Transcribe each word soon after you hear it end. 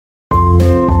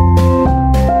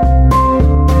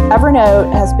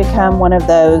Evernote has become one of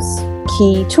those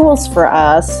key tools for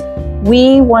us.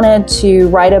 We wanted to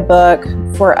write a book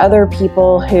for other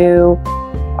people who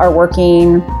are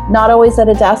working not always at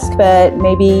a desk, but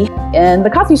maybe in the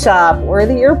coffee shop or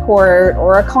the airport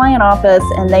or a client office,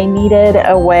 and they needed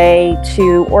a way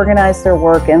to organize their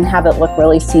work and have it look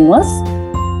really seamless.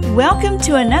 Welcome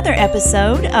to another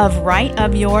episode of Write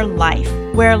of Your Life,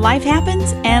 where life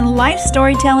happens and life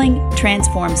storytelling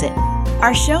transforms it.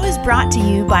 Our show is brought to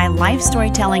you by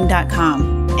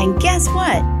lifestorytelling.com. And guess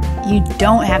what? You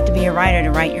don't have to be a writer to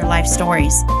write your life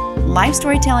stories.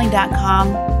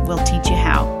 Lifestorytelling.com will teach you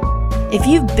how. If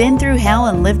you've been through hell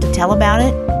and lived to tell about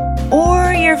it,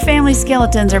 or your family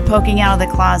skeletons are poking out of the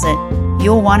closet,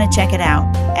 you'll want to check it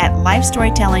out at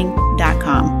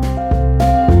lifestorytelling.com.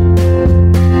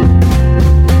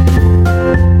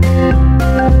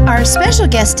 Our special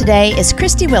guest today is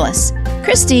Christy Willis.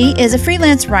 Christy is a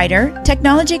freelance writer,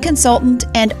 technology consultant,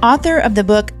 and author of the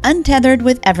book Untethered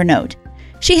with Evernote.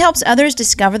 She helps others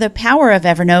discover the power of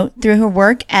Evernote through her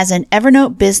work as an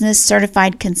Evernote Business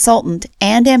Certified Consultant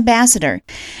and Ambassador.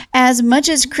 As much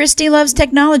as Christy loves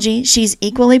technology, she's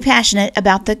equally passionate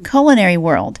about the culinary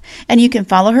world, and you can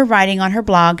follow her writing on her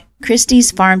blog,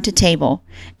 Christy's Farm to Table,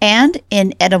 and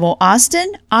in Edible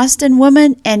Austin, Austin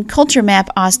Woman, and Culture Map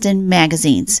Austin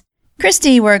magazines.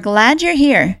 Christy, we're glad you're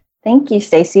here. Thank you,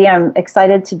 Stacy. I'm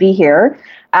excited to be here.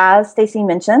 As Stacy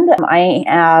mentioned, I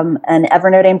am an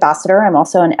Evernote ambassador. I'm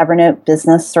also an Evernote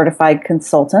Business Certified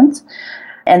Consultant.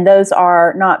 And those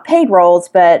are not paid roles,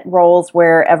 but roles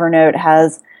where Evernote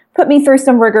has put me through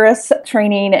some rigorous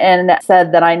training and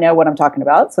said that I know what I'm talking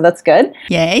about. So that's good.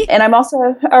 Yay. And I'm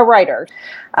also a writer,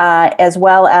 as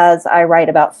well as I write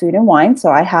about food and wine.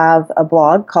 So I have a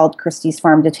blog called Christy's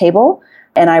Farm to Table,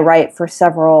 and I write for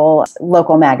several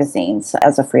local magazines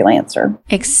as a freelancer.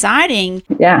 Exciting.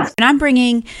 Yeah. And I'm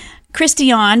bringing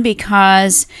Christy on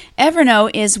because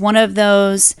Evernote is one of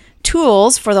those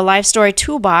tools for the Life Story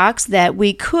Toolbox that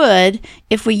we could,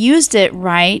 if we used it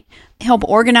right, help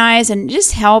organize and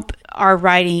just help our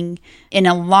writing in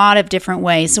a lot of different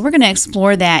ways. So we're going to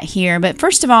explore that here. But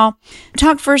first of all,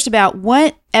 talk first about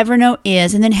what Evernote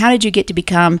is, and then how did you get to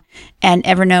become an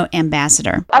Evernote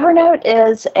ambassador? Evernote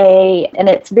is in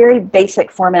its very basic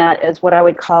format, is what I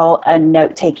would call a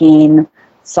note-taking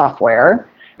software.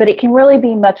 But it can really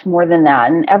be much more than that.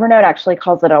 And Evernote actually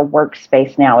calls it a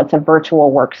workspace now. It's a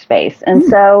virtual workspace. And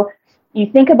so you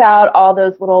think about all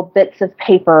those little bits of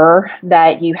paper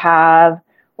that you have,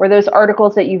 or those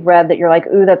articles that you've read that you're like,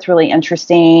 ooh, that's really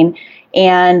interesting,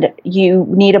 and you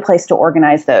need a place to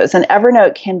organize those. And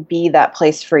Evernote can be that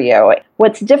place for you.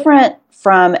 What's different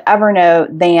from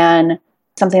Evernote than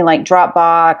something like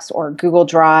Dropbox or Google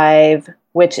Drive,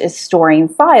 which is storing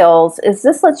files, is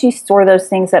this lets you store those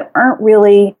things that aren't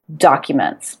really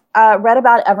documents. Read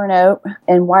about Evernote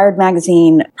in Wired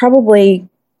magazine probably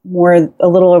a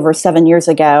little over 7 years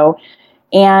ago.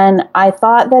 And I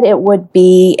thought that it would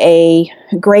be a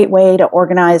great way to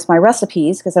organize my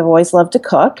recipes because I've always loved to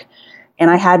cook. And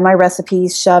I had my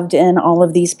recipes shoved in all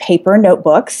of these paper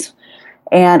notebooks,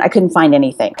 and I couldn't find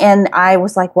anything. And I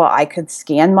was like, well, I could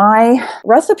scan my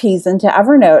recipes into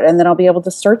Evernote, and then I'll be able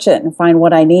to search it and find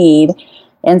what I need.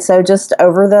 And so just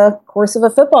over the course of a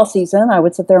football season, I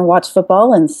would sit there and watch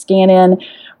football and scan in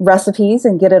recipes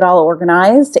and get it all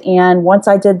organized. And once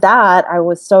I did that, I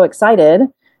was so excited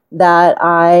that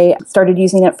I started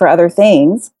using it for other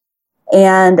things.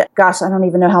 And gosh, I don't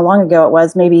even know how long ago it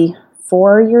was, maybe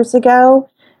 4 years ago.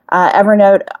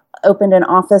 Evernote opened an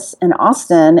office in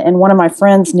Austin, and one of my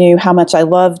friends knew how much I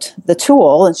loved the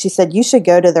tool, and she said, you should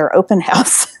go to their open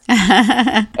house.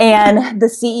 And the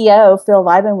CEO, Phil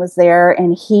Lieben, was there,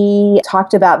 and he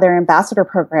talked about their ambassador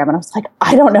program. And I was like,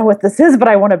 I don't know what this is, but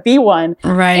I want to be one.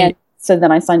 Right. And so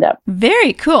then I signed up.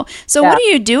 Very cool. So what do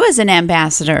you do as an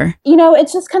ambassador? You know,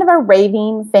 it's just kind of a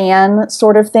raving fan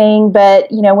sort of thing.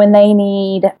 But, you know, when they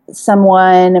need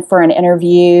someone for an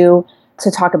interview to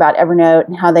talk about Evernote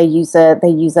and how they use it, they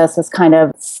use us as kind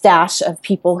of stash of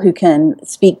people who can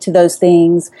speak to those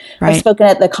things. Right. I've spoken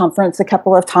at the conference a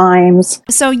couple of times.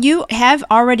 So you have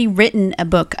already written a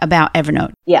book about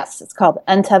Evernote. Yes, it's called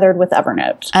Untethered with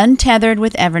Evernote. Untethered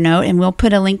with Evernote, and we'll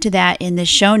put a link to that in the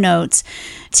show notes.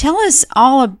 Tell us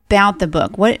all about the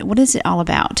book. What is it all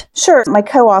about? Sure. My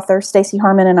co-author, Stacy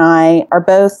Harmon, and I are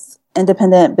both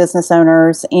independent business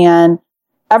owners, and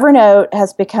Evernote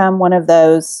has become one of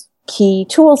those key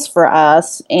tools for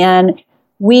us. And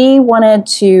we wanted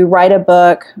to write a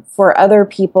book for other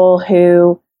people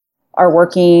who are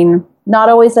working not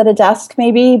always at a desk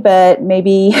maybe, but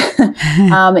maybe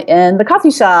in the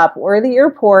coffee shop or the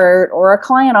airport or a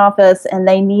client office, and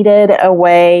they needed a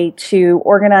way to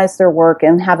organize their work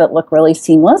and have it look really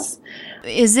seamless.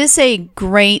 Is this a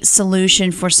great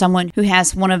solution for someone who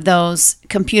has one of those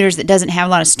computers that doesn't have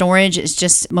a lot of storage? It's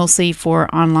just mostly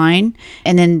for online.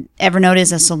 And then Evernote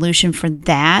is a solution for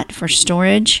that, for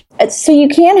storage? So you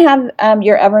can have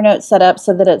your Evernote set up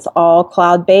so that it's all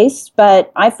cloud-based.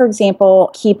 But I, for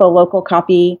example, keep a local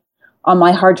copy on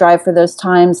my hard drive for those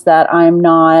times that I'm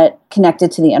not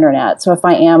connected to the internet. So if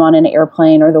I am on an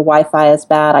airplane or the Wi-Fi is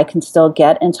bad, I can still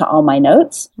get into all my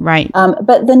notes. Right.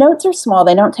 But the notes are small.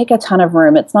 They don't take a ton of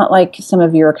room. It's not like some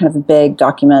of your kind of big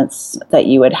documents that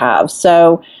you would have.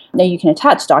 So now you can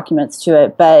attach documents to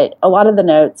it, but a lot of the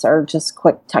notes are just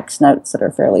quick text notes that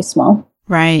are fairly small.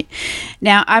 Right.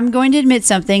 Now, I'm going to admit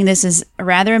something. This is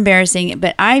rather embarrassing,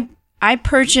 but I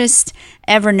purchased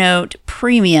Evernote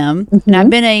Premium, and I've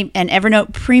been an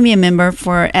Evernote Premium member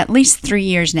for at least 3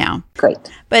 years now. Great.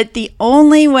 But the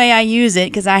only way I use it,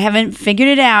 because I haven't figured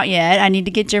it out yet, I need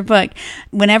to get your book.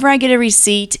 Whenever I get a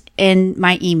receipt in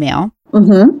my email,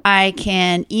 I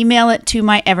can email it to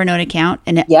my Evernote account,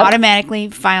 and it automatically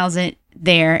files it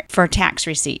there for tax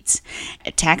receipts.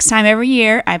 At tax time every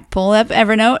year, I pull up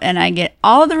Evernote, and I get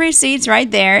all of the receipts right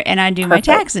there, and I do my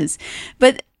taxes.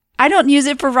 But I don't use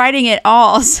it for writing at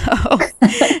all. So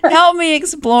help me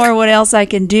explore what else I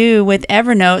can do with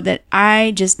Evernote that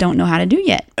I just don't know how to do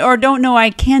yet, or don't know I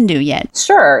can do yet.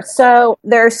 Sure. So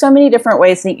there are so many different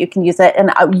ways that you can use it. And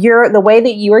the way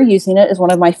that you are using it is one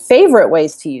of my favorite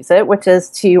ways to use it, which is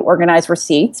to organize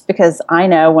receipts, because I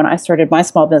know when I started my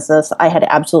small business, I had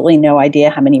absolutely no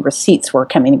idea how many receipts were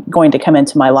going to come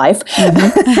into my life.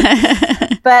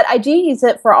 But I do use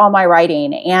it for all my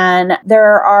writing. And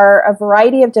there are a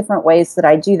variety of different ways that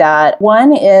I do that.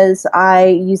 One is I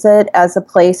use it as a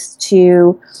place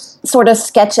to sort of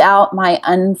sketch out my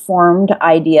unformed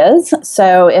ideas.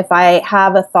 So if I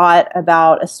have a thought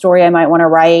about a story I might want to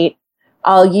write,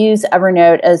 I'll use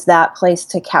Evernote as that place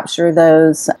to capture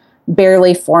those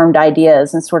barely formed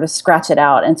ideas and sort of scratch it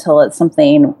out until it's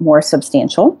something more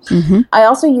substantial. I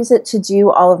also use it to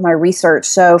do all of my research.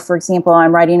 So, for example,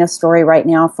 I'm writing a story right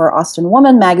now for Austin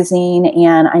Woman magazine,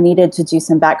 and I needed to do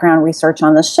some background research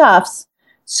on the chefs.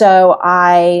 So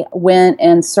I went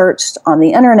and searched on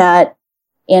the internet,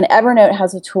 and Evernote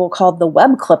has a tool called the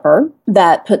Web Clipper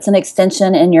that puts an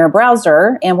extension in your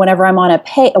browser. And whenever I'm on a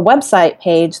website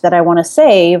page that I want to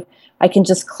save, I can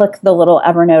just click the little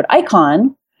Evernote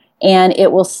icon, and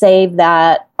it will save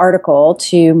that article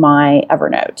to my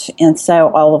Evernote. And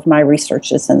so all of my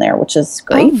research is in there, which is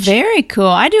great. Oh, very cool.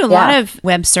 I do a lot of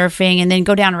web surfing and then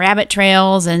go down rabbit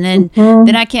trails, and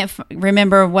then I can't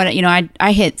remember what,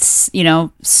 I hit,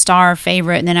 star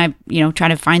favorite, and then I, try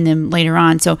to find them later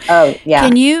on. So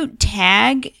can you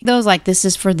tag those, like this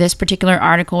is for this particular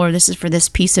article or this is for this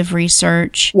piece of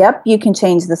research? Yep. You can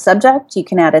change the subject. You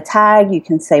can add a tag. You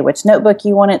can say which notebook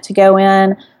you want it to go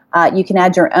in. You can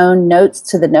add your own notes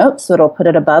to the notes, so it'll put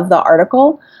it above the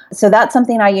article. So that's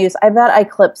something I use. I bet I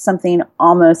clip something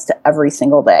almost every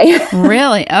single day.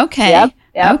 Really? Okay. Yep.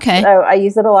 Okay. So I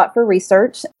use it a lot for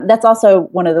research. That's also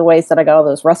one of the ways that I got all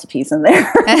those recipes in there.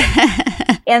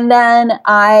 And then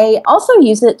I also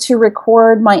use it to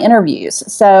record my interviews.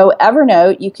 So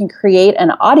Evernote, you can create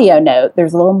an audio note.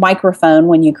 There's a little microphone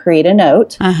when you create a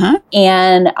note.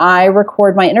 And I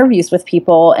record my interviews with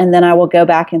people, and then I will go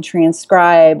back and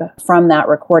transcribe from that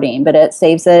recording. But it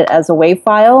saves it as a WAV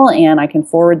file, and I can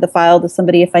forward the file to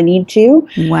somebody if I need to.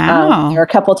 Wow. There are a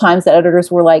couple of times that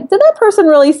editors were like, did that person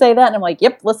really say that? And I'm like,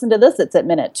 yep, listen to this. It's at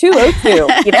minute 202.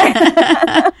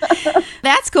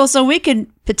 That's cool. So we could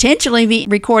potentially be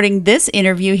recording this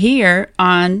interview here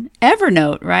on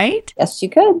Evernote, right? Yes, you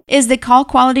could. Is the call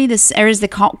quality the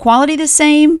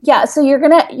same? Yeah, so you're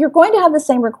going to have the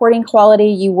same recording quality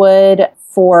you would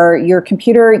for your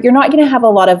computer. You're not going to have a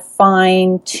lot of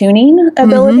fine tuning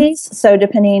abilities. So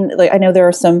depending, I know there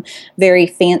are some very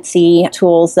fancy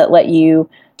tools that let you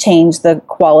change the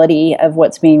quality of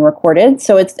what's being recorded.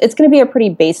 So it's going to be a pretty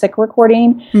basic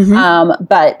recording,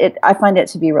 but I find it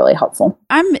to be really helpful.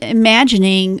 I'm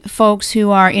imagining folks who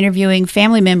are interviewing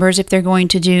family members, if they're going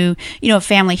to do,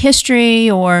 family history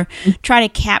or try to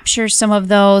capture some of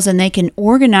those, and they can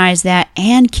organize that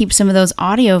and keep some of those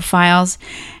audio files.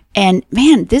 And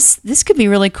man, this could be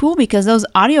really cool because those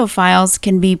audio files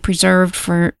can be preserved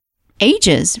for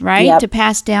ages, right? Yep. To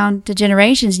pass down to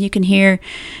generations. And you can hear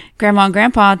Grandma and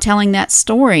Grandpa telling that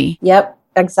story. Yep.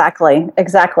 Exactly.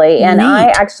 And Neat. I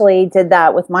actually did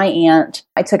that with my aunt.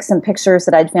 I took some pictures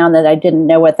that I'd found that I didn't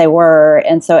know what they were.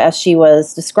 And so as she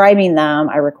was describing them,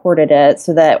 I recorded it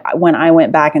so that when I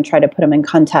went back and tried to put them in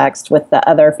context with the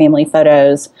other family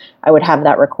photos, I would have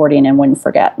that recording and wouldn't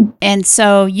forget. And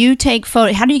so you take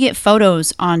photo. How do you get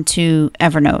photos onto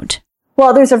Evernote?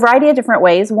 Well, there's a variety of different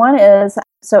ways. One is,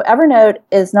 so Evernote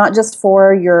is not just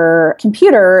for your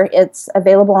computer, it's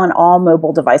available on all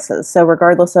mobile devices. So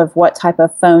regardless of what type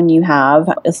of phone you have,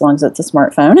 as long as it's a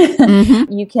smartphone,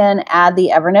 you can add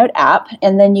the Evernote app,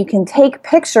 and then you can take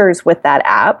pictures with that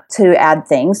app to add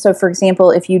things. So for example,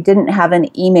 if you didn't have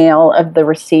an email of the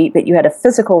receipt, but you had a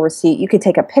physical receipt, you could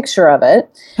take a picture of it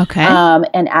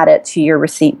and add it to your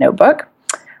receipt notebook.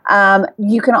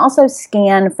 You can also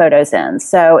scan photos in.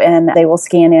 And they will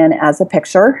scan in as a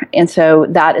picture. And so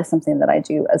that is something that I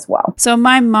do as well. So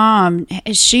my mom,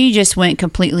 she just went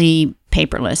completely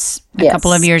paperless a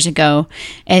couple of years ago.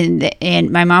 And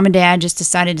my mom and dad just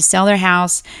decided to sell their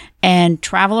house and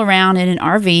travel around in an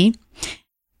RV.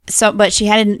 But she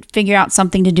had to figure out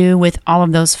something to do with all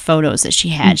of those photos that she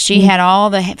had. She had all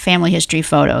the family history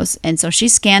photos. And so she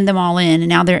scanned them all in, and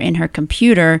now they're in her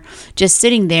computer just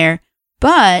sitting there.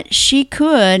 But she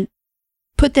could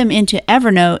put them into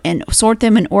Evernote and sort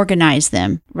them and organize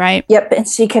them, right? Yep. And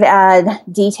she could add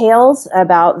details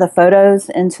about the photos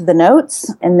into the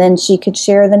notes, and then she could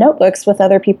share the notebooks with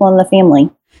other people in the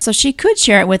family. So she could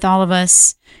share it with all of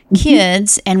us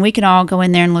kids, and we could all go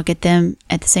in there and look at them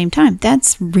at the same time.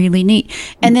 That's really neat.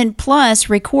 And then plus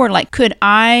record, like, could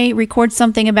I record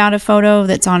something about a photo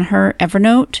that's on her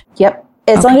Evernote? Yep.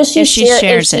 As long as she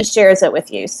shares it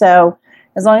with you. So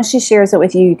as long as she shares it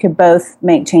with you, you could both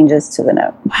make changes to the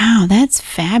note. Wow, that's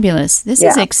fabulous. This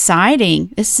is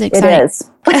exciting. It is.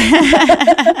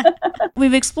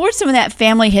 We've explored some of that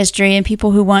family history and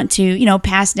people who want to,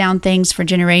 pass down things for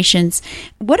generations.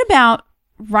 What about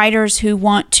writers who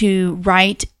want to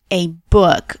write a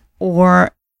book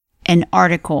or an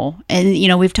article? And,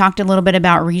 we've talked a little bit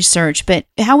about research, but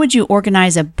how would you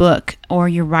organize a book or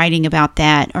you're writing about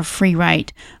that or free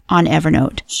write on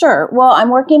Evernote? Sure. Well, I'm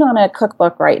working on a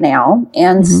cookbook right now.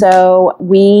 And so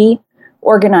we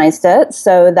organized it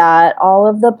so that all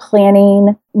of the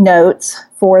planning notes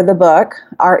for the book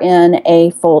are in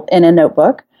a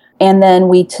notebook. And then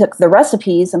we took the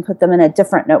recipes and put them in a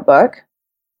different notebook.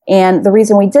 And the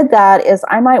reason we did that is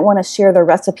I might want to share the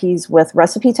recipes with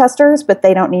recipe testers, but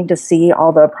they don't need to see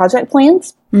all the project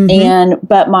plans.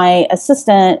 But my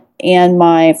assistant and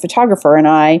my photographer and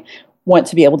I want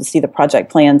to be able to see the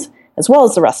project plans as well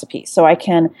as the recipes. So I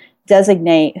can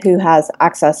designate who has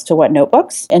access to what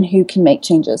notebooks and who can make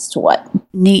changes to what.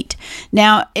 Neat.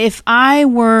 Now, if I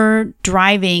were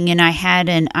driving and I had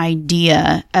an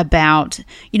idea about,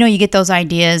 you get those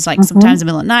ideas like sometimes in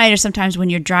the middle of the night or sometimes when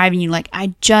you're driving, you're like,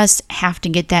 I just have to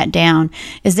get that down.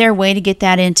 Is there a way to get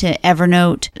that into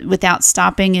Evernote without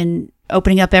stopping and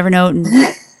opening up Evernote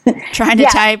and trying to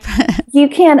type? You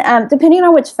can, depending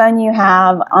on which phone you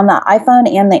have, on the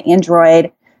iPhone and the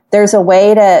Android, there's a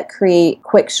way to create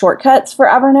quick shortcuts for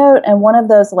Evernote, and one of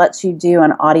those lets you do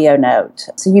an audio note.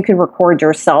 So you could record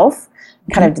yourself,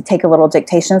 kind of to take a little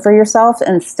dictation for yourself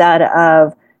instead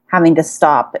of having to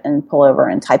stop and pull over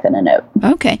and type in a note.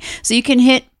 Okay. So you can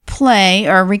hit play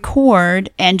or record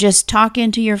and just talk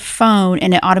into your phone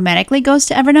and it automatically goes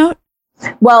to Evernote?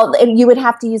 Well, you would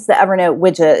have to use the Evernote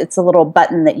widget. It's a little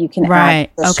button that you can add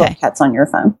the shortcuts on your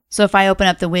phone. So if I open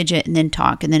up the widget and then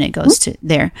talk, and then it goes to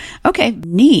there. Okay,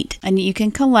 neat. And you can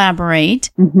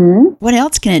collaborate. What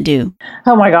else can it do?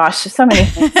 Oh my gosh, so many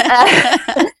things.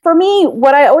 For me,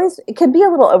 it could be a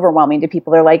little overwhelming to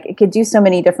people. They're like, it could do so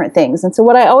many different things. And so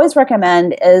what I always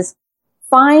recommend is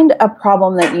find a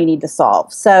problem that you need to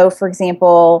solve. So for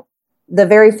example, the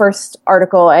very first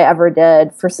article I ever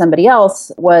did for somebody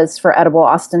else was for Edible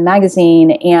Austin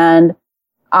magazine. And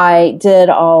I did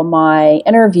all my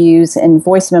interviews and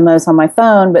voice memos on my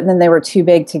phone, but then they were too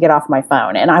big to get off my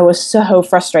phone. And I was so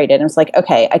frustrated. I was like,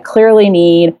 okay, I clearly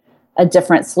need a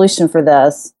different solution for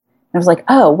this. And I was like,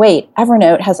 oh, wait,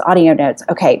 Evernote has audio notes.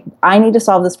 Okay, I need to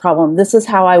solve this problem. This is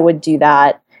how I would do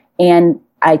that. And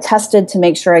I tested to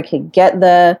make sure I could get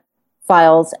the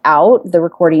files out, the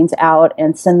recordings out,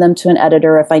 and send them to an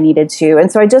editor if I needed to. And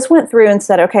so I just went through and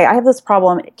said, okay, I have this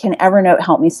problem. Can Evernote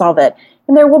help me solve it?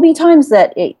 And there will be times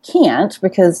that it can't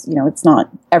because, it's not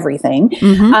everything.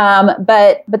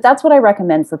 But that's what I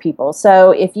recommend for people.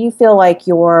 So if you feel like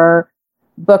your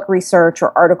book research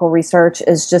or article research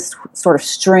is just sort of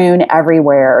strewn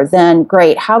everywhere, then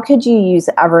great. How could you use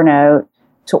Evernote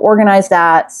to organize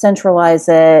that, centralize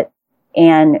it,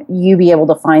 and you be able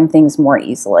to find things more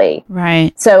easily.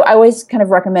 Right. So I always kind of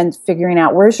recommend figuring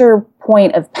out where's your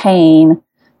point of pain,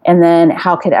 and then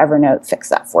how could Evernote fix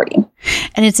that for you?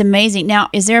 And it's amazing. Now,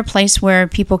 is there a place where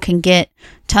people can get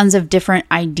tons of different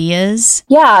ideas?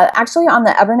 Yeah, actually on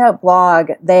the Evernote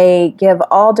blog, they give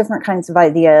all different kinds of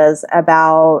ideas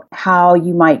about how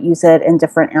you might use it in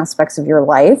different aspects of your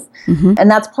life. Mm-hmm.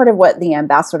 And that's part of what the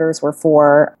ambassadors were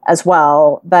for as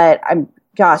well. But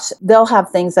they'll have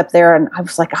things up there. And I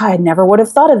was like, I never would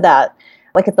have thought of that.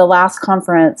 Like at the last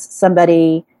conference,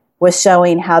 somebody was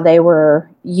showing how they were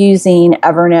using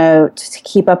Evernote to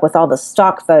keep up with all the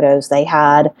stock photos they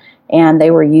had. And they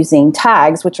were using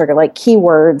tags, which are like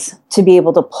keywords, to be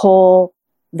able to pull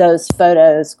those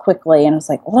photos quickly. And I was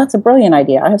like, well, that's a brilliant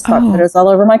idea. I have stock photos all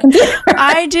over my computer.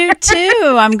 I do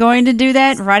too. I'm going to do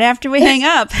that right after we hang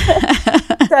up.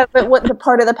 But what the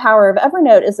part of the power of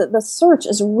Evernote is that the search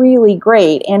is really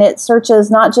great. And it searches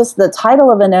not just the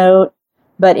title of a note,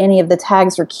 but any of the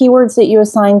tags or keywords that you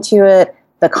assign to it,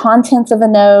 the contents of a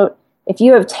note. If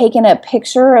you have taken a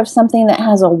picture of something that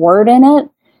has a word in it,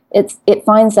 it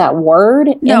finds that word.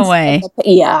 No way.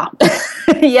 Yeah.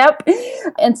 Yep.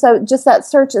 And so just that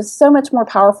search is so much more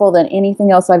powerful than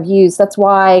anything else I've used. That's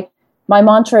why my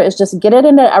mantra is just get it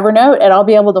into Evernote and I'll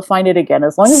be able to find it again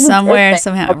as long as somewhere,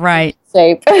 somehow. Right.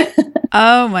 Safe.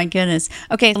 Oh my goodness.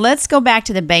 Okay, let's go back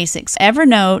to the basics.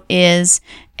 Evernote is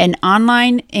an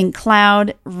online and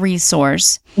cloud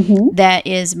resource that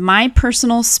is my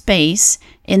personal space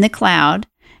in the cloud,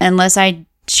 unless I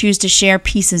choose to share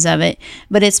pieces of it.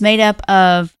 But it's made up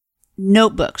of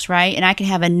notebooks, right? And I can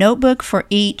have a notebook for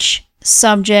each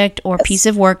subject or piece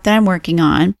of work that I'm working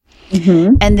on.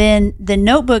 Mm-hmm. And then the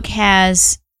notebook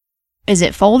has, is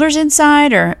it folders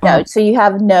inside or? No, so you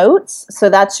have notes. So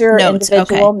that's your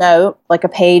individual note, like a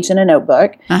page in a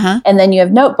notebook. Uh-huh. And then you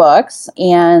have notebooks.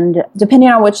 And depending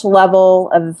on which level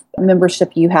of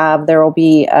membership you have, there will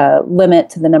be a limit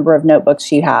to the number of notebooks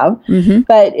you have. Mm-hmm.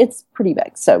 But it's pretty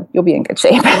big, so you'll be in good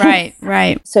shape. Right,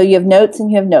 right. So you have notes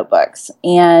and you have notebooks.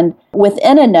 And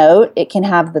within a note, it can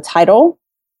have the title,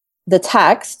 the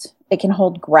text. It can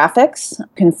hold graphics. You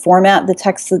can format the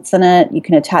text that's in it. You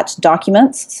can attach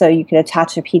documents. So you could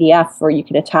attach a PDF or you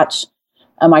could attach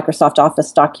a Microsoft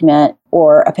Office document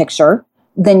or a picture.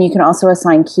 Then you can also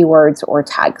assign keywords or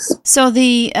tags. So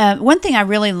the one thing I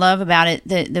really love about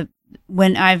it,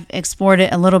 when I've explored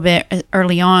it a little bit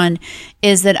early on,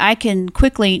 is that I can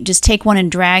quickly just take one and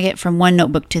drag it from one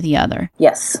notebook to the other.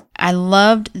 Yes. I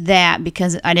loved that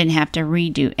because I didn't have to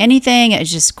redo anything. It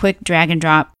was just quick drag and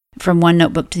drop from one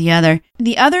notebook to the other.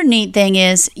 The other neat thing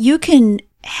is you can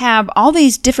have all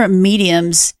these different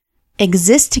mediums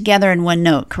exist together in one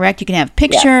note, correct? You can have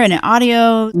picture and an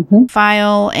audio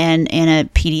file and a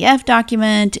PDF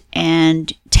document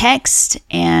and text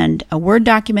and a Word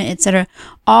document, etc.,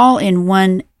 all in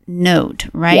one note,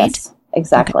 right? Yes,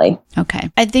 exactly. Okay.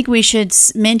 I think we should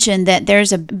mention that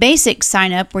there's a basic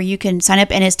sign up where you can sign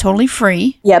up and it's totally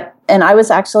free. Yep. And I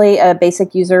was actually a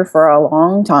basic user for a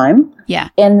long time. Yeah.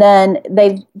 And then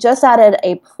they've just added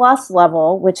a plus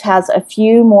level, which has a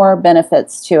few more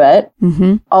benefits to it.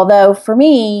 Mm-hmm. Although for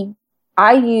me,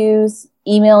 I use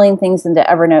emailing things into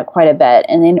Evernote quite a bit.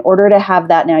 And in order to have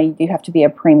that now, you do have to be a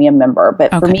premium member.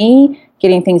 But for me,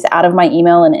 getting things out of my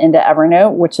email and into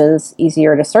Evernote, which is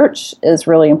easier to search, is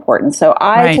really important. So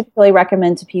I typically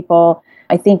recommend to people,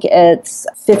 I think it's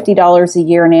 $50 a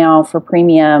year now for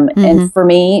premium. Mm-hmm. And for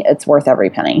me, it's worth every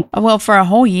penny. Well, for a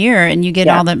whole year and you get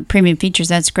all the premium features,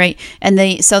 that's great. And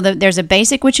there's a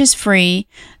basic, which is free,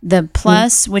 the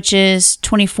plus, which is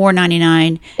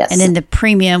 $24.99, and then the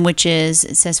premium, which is,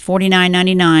 it says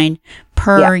 $49.99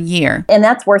 per year. And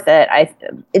that's worth it.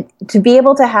 To be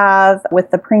able to have,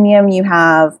 with the premium, you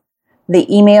have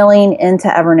the emailing into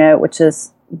Evernote, which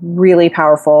is really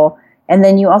powerful. And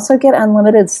then you also get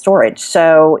unlimited storage.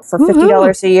 So for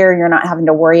 $50 a year, you're not having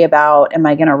to worry about, am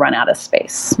I going to run out of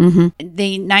space? Mm-hmm.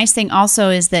 The nice thing also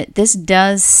is that this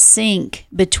does sync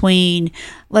between,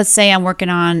 let's say I'm working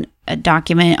on a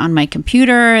document on my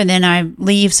computer and then I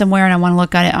leave somewhere and I want to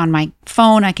look at it on my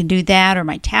phone. I can do that, or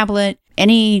my tablet.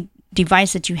 Any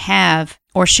device that you have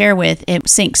or share with, it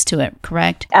syncs to it,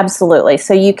 correct? Absolutely.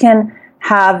 So you can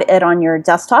have it on your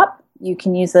desktop. You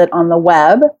can use it on the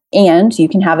web, and you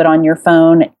can have it on your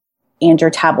phone and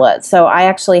your tablet. So I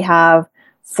actually have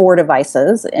 4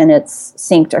 devices, and it's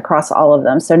synced across all of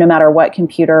them. So no matter what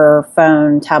computer,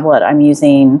 phone, tablet I'm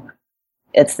using,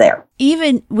 it's there.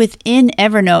 Even within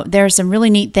Evernote, there are some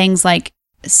really neat things like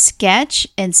Sketch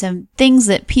and some things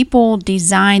that people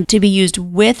designed to be used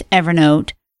with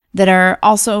Evernote that are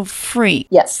also free.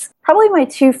 Yes. Probably my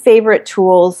two favorite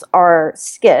tools are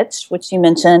Sketch, which you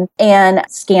mentioned, and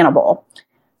Scannable.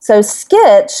 So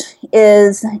Sketch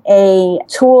is a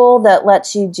tool that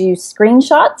lets you do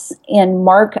screenshots and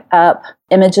mark up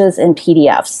images in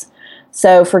PDFs.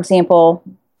 So, for example,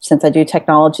 since I do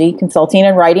technology consulting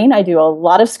and writing, I do a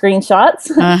lot of screenshots,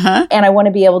 and I want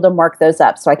to be able to mark those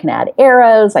up. So I can add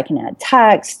arrows, I can add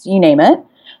text, you name it.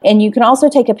 And you can also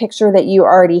take a picture that you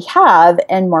already have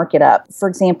and mark it up. For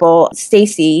example,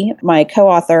 Stacy, my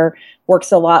co-author,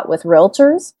 works a lot with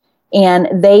realtors, and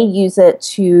they use it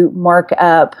to mark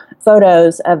up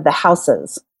photos of the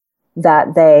houses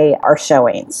that they are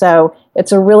showing. So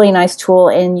it's a really nice tool,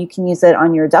 and you can use it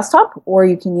on your desktop or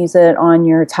you can use it on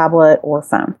your tablet or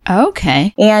phone.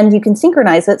 Okay. And you can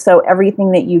synchronize it so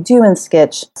everything that you do in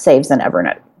Sketch saves in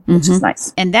Evernote, which is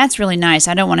nice. And that's really nice.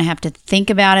 I don't want to have to think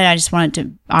about it. I just want it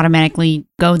to automatically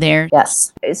go there.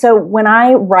 Yes. So when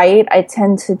I write, I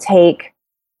tend to take,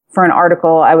 for an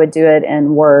article, I would do it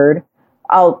in Word.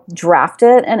 I'll draft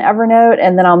it in Evernote,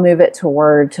 and then I'll move it to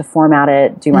Word to format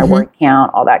it, do my word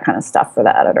count, all that kind of stuff for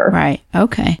the editor. Right.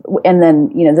 Okay. And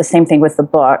then, the same thing with the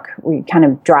book. We kind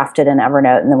of drafted in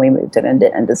Evernote, and then we moved it into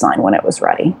InDesign when it was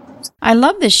ready. I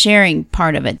love the sharing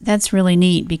part of it. That's really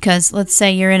neat because let's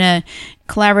say you're in a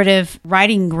collaborative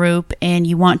writing group and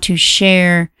you want to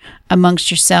share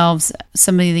amongst yourselves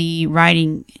some of the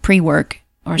writing pre-work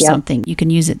or something. You can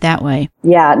use it that way.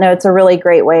 Yeah, no, it's a really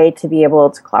great way to be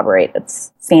able to collaborate.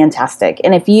 It's fantastic.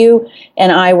 And if you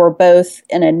and I were both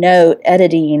in a note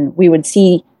editing, we would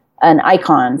see an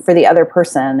icon for the other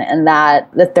person and that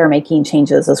they're making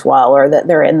changes as well, or that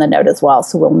they're in the note as well.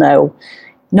 So we'll know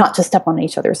not to step on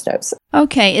each other's toes.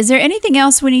 Okay. Is there anything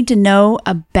else we need to know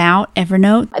about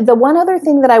Evernote? The one other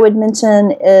thing that I would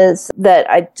mention is that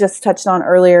I just touched on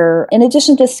earlier. In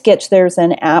addition to Sketch, there's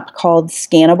an app called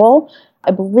Scannable. I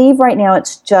believe right now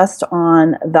it's just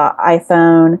on the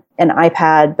iPhone and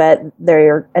iPad, but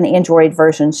an Android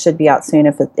version should be out soon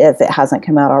if it hasn't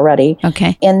come out already.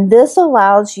 Okay. And this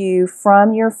allows you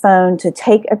from your phone to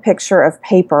take a picture of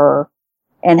paper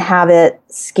and have it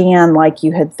scan like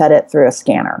you had fed it through a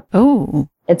scanner. Oh.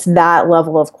 It's that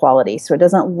level of quality. So it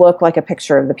doesn't look like a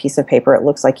picture of the piece of paper. It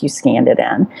looks like you scanned it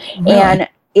in. Really? And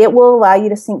it will allow you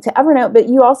to sync to Evernote, but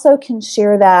you also can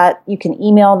share that. You can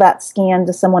email that scan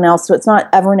to someone else. So it's not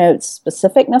Evernote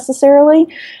specific necessarily,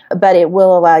 but it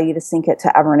will allow you to sync it to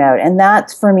Evernote. And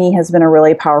that, for me, has been a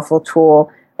really powerful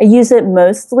tool. I use it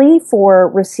mostly for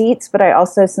receipts, but I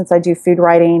also, since I do food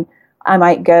writing, I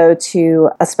might go to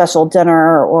a special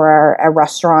dinner or a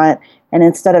restaurant, and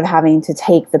instead of having to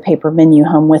take the paper menu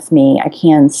home with me, I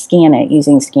can scan it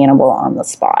using Scannable on the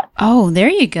spot. Oh, there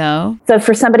you go. So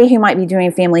for somebody who might be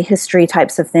doing family history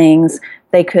types of things,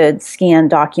 they could scan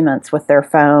documents with their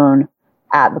phone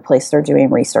at the place they're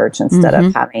doing research instead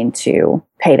of having to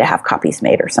pay to have copies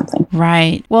made or something.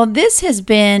 Right. Well, this has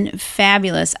been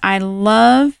fabulous. I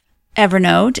love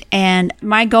Evernote, and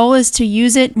my goal is to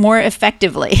use it more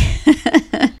effectively.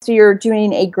 So you're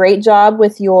doing a great job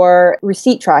with your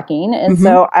receipt tracking. And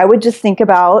so I would just think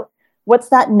about what's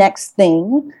that next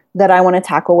thing that I want to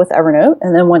tackle with Evernote.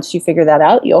 And then once you figure that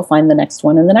out, you'll find the next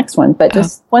one and the next one, but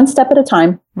just one step at a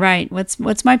time. Right.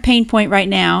 What's my pain point right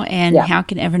now, and how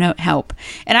can Evernote help?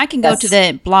 And I can go to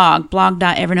the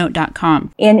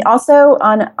blog.evernote.com. And also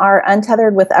on our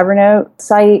Untethered with Evernote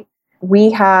site, we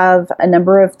have a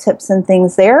number of tips and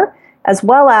things there, as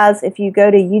well as if you go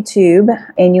to YouTube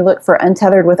and you look for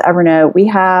Untethered with Evernote, we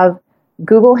have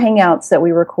Google Hangouts that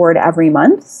we record every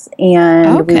month,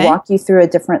 and we walk you through a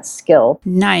different skill.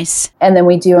 Nice. And then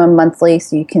we do them monthly,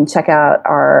 so you can check out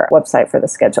our website for the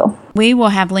schedule. We will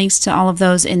have links to all of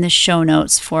those in the show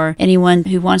notes for anyone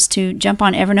who wants to jump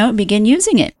on Evernote and begin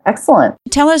using it. Excellent.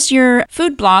 Tell us your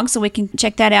food blog so we can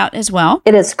check that out as well.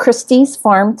 It is Kristi's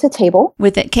Farm to Table.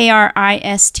 With it,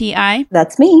 Kristi.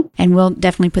 That's me. And we'll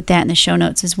definitely put that in the show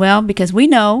notes as well, because we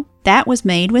know that was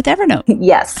made with Evernote.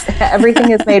 Yes, everything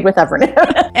is made with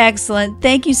Evernote. Excellent.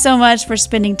 Thank you so much for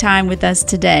spending time with us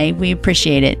today. We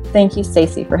appreciate it. Thank you,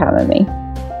 Stacy, for having me.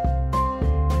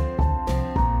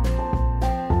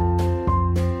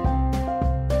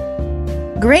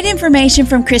 Great information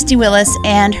from Kristi Willis,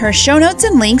 and her show notes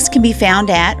and links can be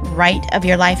found at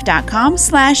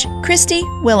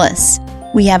writeofyourlife.com/Kristi Willis.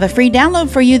 We have a free download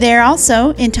for you there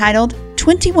also entitled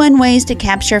 21 Ways to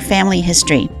Capture Family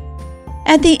History.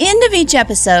 At the end of each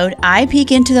episode, I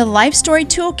peek into the Life Story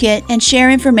Toolkit and share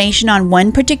information on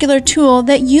one particular tool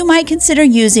that you might consider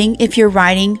using if you're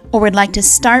writing or would like to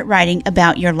start writing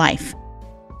about your life.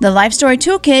 The Life Story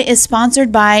Toolkit is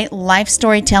sponsored by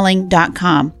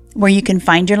lifestorytelling.com, where you can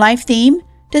find your life theme,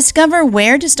 discover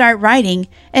where to start writing,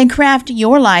 and craft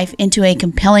your life into a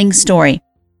compelling story.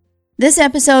 This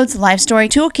episode's Life Story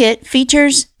Toolkit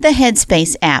features the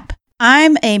Headspace app.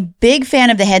 I'm a big fan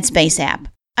of the Headspace app.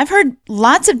 I've heard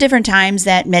lots of different times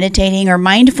that meditating or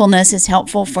mindfulness is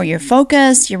helpful for your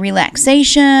focus, your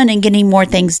relaxation, and getting more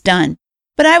things done.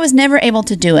 But I was never able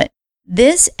to do it.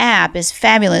 This app is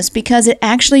fabulous because it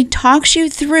actually talks you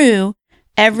through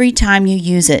every time you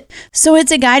use it. So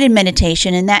it's a guided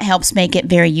meditation, and that helps make it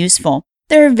very useful.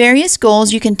 There are various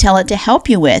goals you can tell it to help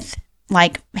you with,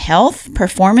 like health,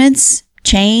 performance,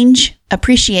 change,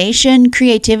 appreciation,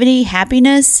 creativity,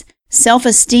 happiness,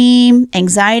 self-esteem,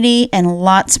 anxiety, and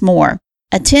lots more.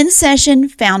 A 10-session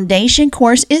foundation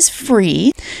course is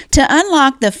free. To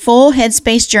unlock the full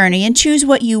Headspace journey and choose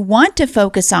what you want to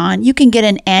focus on, you can get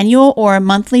an annual or a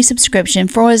monthly subscription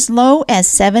for as low as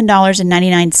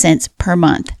 $7.99 per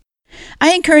month.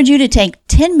 I encourage you to take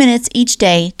 10 minutes each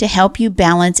day to help you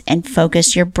balance and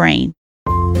focus your brain.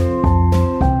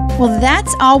 Well,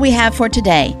 that's all we have for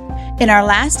today. In our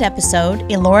last episode,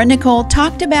 Elora Nicole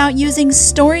talked about using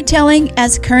storytelling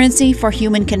as currency for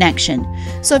human connection.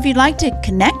 So if you'd like to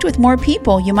connect with more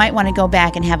people, you might want to go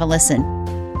back and have a listen.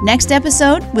 Next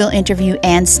episode, we'll interview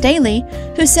Ann Staley,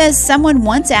 who says someone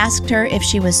once asked her if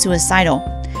she was suicidal.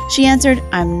 She answered,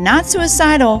 "I'm not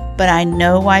suicidal, but I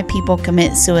know why people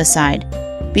commit suicide."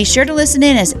 Be sure to listen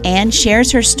in as Ann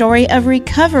shares her story of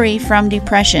recovery from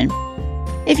depression.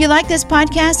 If you like this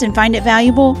podcast and find it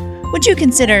valuable, would you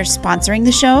consider sponsoring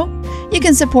the show? You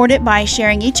can support it by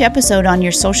sharing each episode on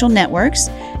your social networks,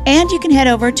 and you can head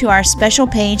over to our special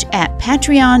page at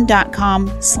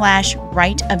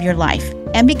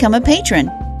patreon.com/rightofyourlife and become a patron.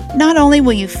 Not only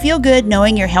will you feel good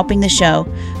knowing you're helping the show,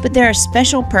 but there are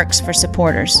special perks for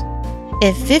supporters.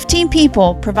 If 15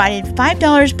 people provided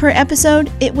 $5 per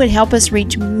episode, it would help us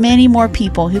reach many more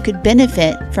people who could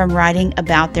benefit from writing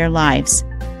about their lives.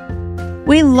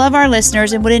 We love our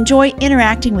listeners and would enjoy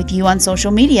interacting with you on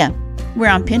social media. We're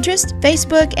on Pinterest,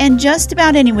 Facebook, and just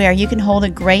about anywhere you can hold a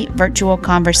great virtual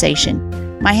conversation.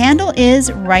 My handle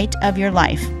is Right of Your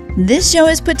Life. This show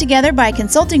is put together by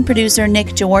consulting producer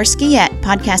Nick Jaworski at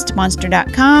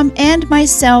podcastmonster.com and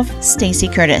myself, Stacey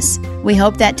Curtis. We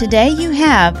hope that today you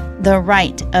have the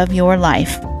right of your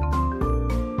life.